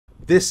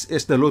This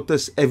is the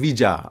Lotus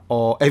Evija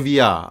or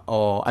Evija,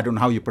 or I don't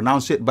know how you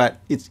pronounce it,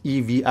 but it's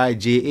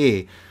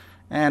Evija.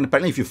 And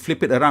apparently if you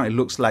flip it around, it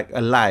looks like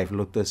alive,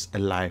 Lotus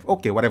alive.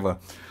 Okay, whatever.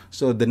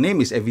 So the name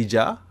is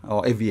Evija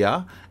or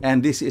Evija,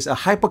 and this is a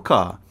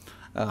hypercar.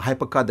 A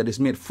hypercar that is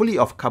made fully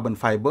of carbon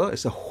fiber.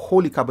 It's a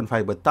wholly carbon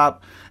fiber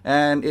tub,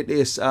 and it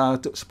is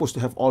supposed to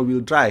have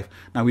all-wheel drive.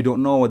 Now we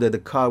don't know whether the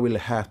car will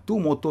have 2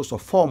 motors or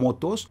 4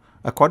 motors.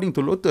 According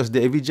to Lotus, the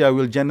Evija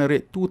will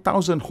generate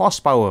 2,000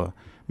 horsepower,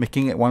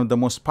 making it one of the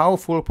most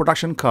powerful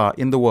production car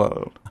in the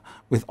world.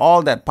 With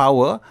all that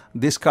power,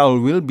 this car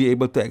will be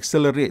able to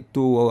accelerate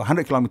to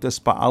 100 kilometers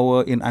per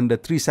hour in under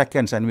 3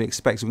 seconds, and we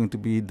expect it's going to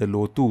be the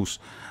Lotus.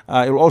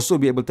 It will also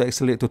be able to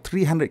accelerate to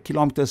 300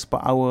 kilometers per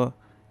hour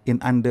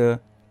in under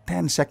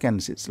 10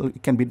 seconds.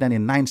 It can be done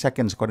in 9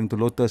 seconds according to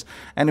Lotus,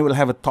 and it will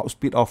have a top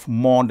speed of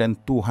more than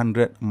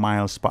 200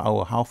 miles per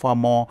hour. How far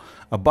more?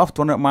 Above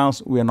 200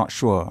 miles, we are not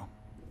sure.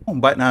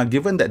 But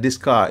given that this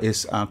car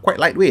is quite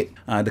lightweight,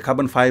 the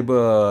carbon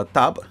fiber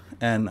tub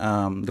and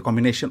the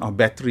combination of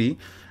battery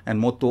and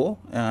motor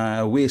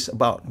weighs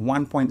about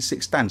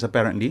 1.6 tons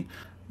apparently.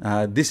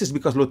 This is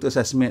because Lotus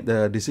has made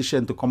the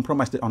decision to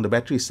compromise on the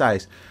battery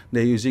size.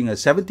 They're using a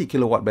 70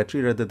 kilowatt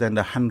battery rather than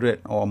the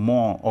 100 or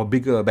more or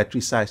bigger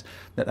battery size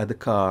that other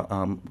car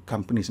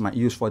companies might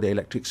use for the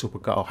electric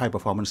supercar or high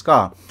performance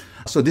car.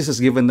 So this has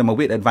given them a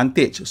weight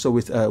advantage. So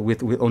with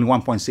only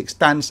 1.6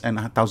 tons and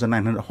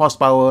 1,900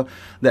 horsepower,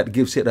 that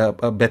gives it a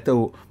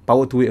better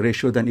power to weight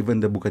ratio than even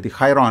the Bugatti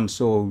Chiron.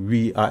 So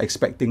we are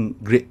expecting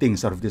great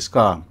things out of this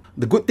car.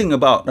 The good thing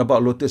about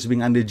Lotus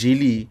being under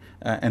Geely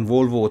and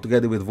Volvo,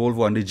 together with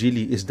Volvo under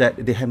Geely, is that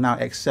they have now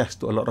access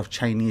to a lot of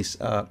Chinese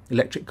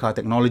electric car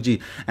technology.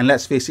 And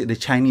let's face it, the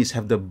Chinese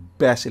have the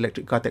best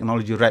electric car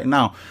technology right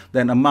now.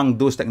 Then among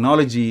those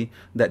technology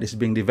that is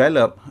being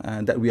developed,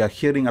 that we are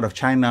hearing out of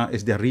China,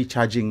 is their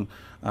recharging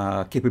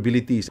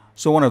capabilities.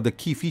 So one of the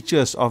key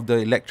features of the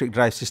electric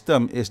drive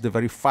system is the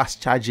very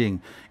fast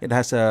charging. It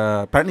has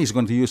apparently it's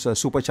going to use a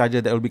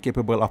supercharger that will be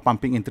capable of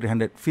pumping in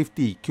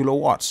 350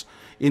 kilowatts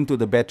into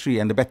the battery,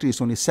 and the battery is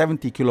only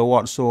 70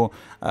 kilowatts. So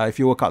if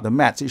you work out the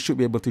maths, it should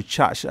be able to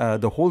charge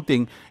the whole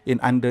thing in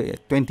under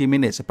 20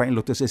 minutes. Apparently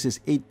Lotus says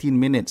 18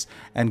 minutes,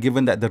 and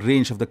given that the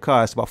range of the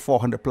car is about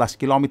 400 plus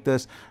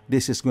kilometers,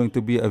 this is going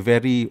to be a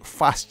very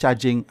fast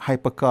charging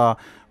hypercar,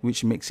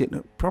 which makes it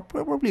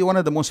probably one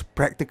of the most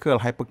practical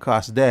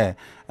hypercars there.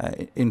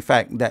 In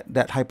fact, that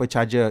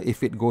hypercharger,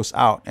 if it goes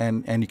out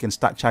and you can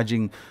start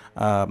charging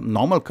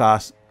normal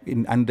cars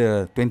in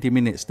under 20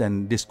 minutes,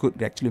 then this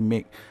could actually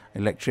make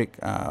electric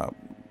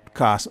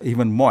cars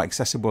even more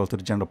accessible to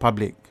the general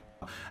public.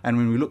 And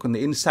when we look on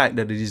the inside,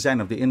 the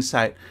design of the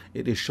inside,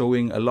 it is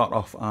showing a lot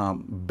of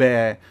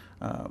bare,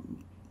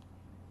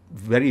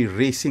 very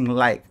racing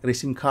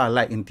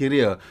car-like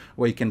interior,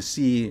 where you can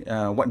see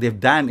what they've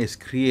done is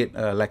create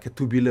like a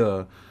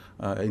tubular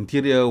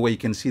interior where you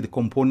can see the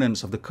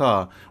components of the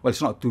car. Well,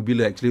 it's not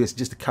tubular actually, it's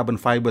just the carbon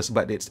fibers,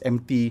 but it's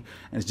empty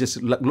and it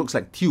just looks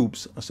like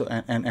tubes. So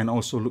and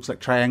also looks like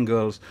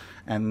triangles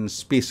and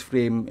space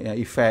frame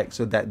effect.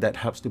 So that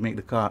helps to make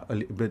the car a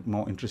little bit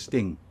more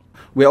interesting.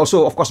 We're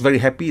also, of course, very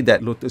happy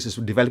that Lotus is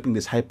developing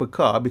this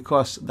hypercar,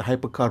 because the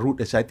hypercar route,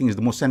 I think, is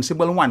the most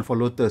sensible one for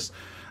Lotus,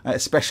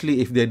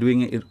 especially if they're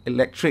doing an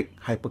electric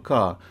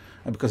hypercar,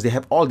 because they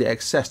have all the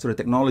access to the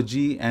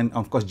technology and,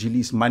 of course,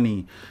 Geely's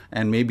money,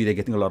 and maybe they're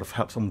getting a lot of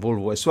help from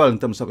Volvo as well in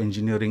terms of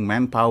engineering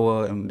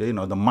manpower and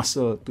the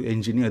muscle to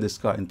engineer this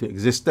car into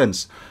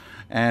existence.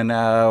 And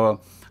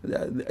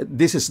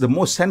this is the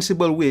most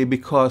sensible way,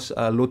 because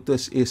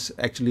Lotus is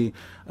actually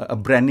a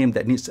brand name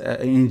that needs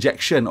an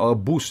injection or a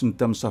boost in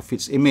terms of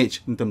its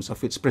image, in terms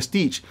of its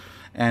prestige.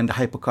 And the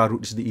hypercar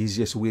route is the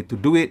easiest way to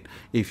do it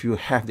if you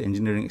have the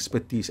engineering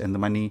expertise and the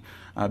money,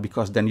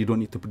 because then you don't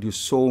need to produce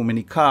so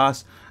many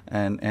cars,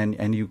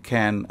 and you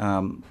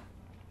can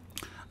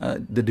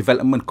the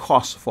development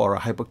cost for a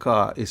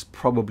hypercar is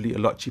probably a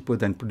lot cheaper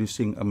than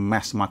producing a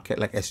mass market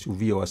like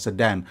SUV or a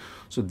sedan.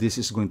 So this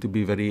is going to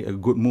be a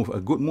good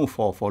move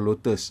for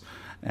Lotus,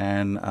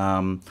 and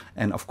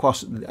of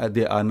course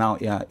they are now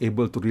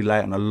able to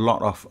rely on a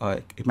lot of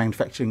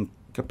manufacturing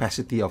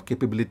capacity of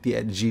capability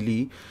at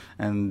Geely,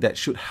 and that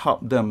should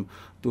help them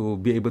to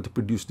be able to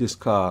produce this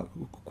car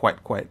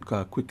quite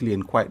quickly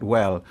and quite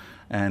well,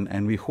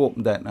 and we hope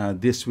that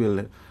this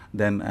will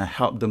then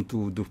help them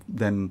to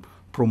then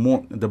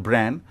promote the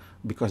brand,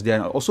 because they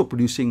are also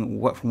producing,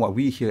 from what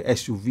we hear,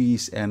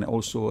 SUVs and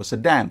also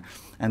sedan,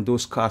 and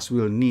those cars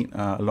will need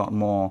a lot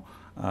more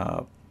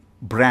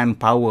brand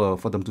power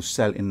for them to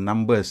sell in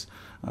numbers.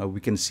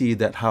 We can see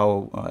that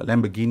how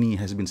Lamborghini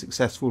has been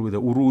successful with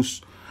the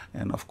Urus,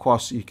 and of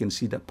course you can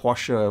see that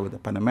Porsche with the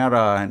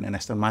Panamera, and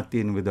Aston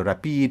Martin with the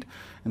Rapide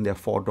and their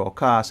 4-door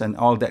cars, and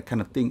all that kind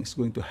of thing is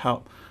going to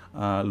help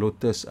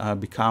Lotus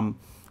become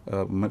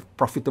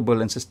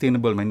profitable and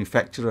sustainable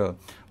manufacturer,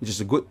 which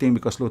is a good thing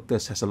because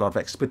Lotus has a lot of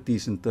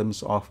expertise in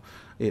terms of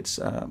its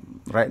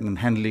ride and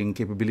handling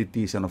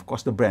capabilities, and of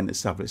course the brand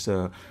itself. It's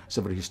a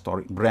very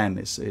historic brand.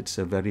 It's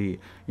a very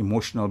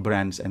emotional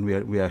brand, and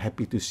we are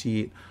happy to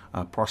see it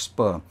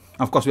prosper.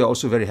 Of course, we are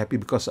also very happy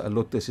because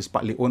Lotus is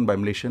partly owned by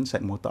Malaysians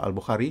like Mohtar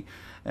Al-Bukhari,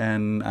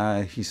 and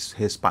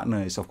his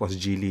partner is of course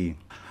Geely.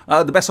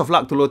 The best of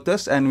luck to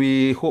Lotus, and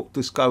we hope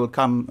this car will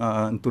come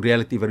into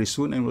reality very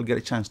soon and we'll get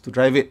a chance to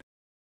drive it.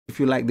 If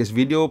you like this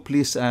video,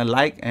 please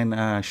like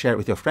and share it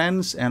with your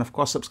friends, and of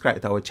course subscribe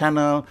to our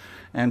channel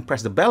and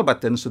press the bell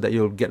button so that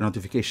you'll get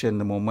notification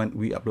the moment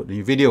we upload a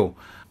new video.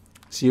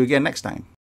 See you again next time.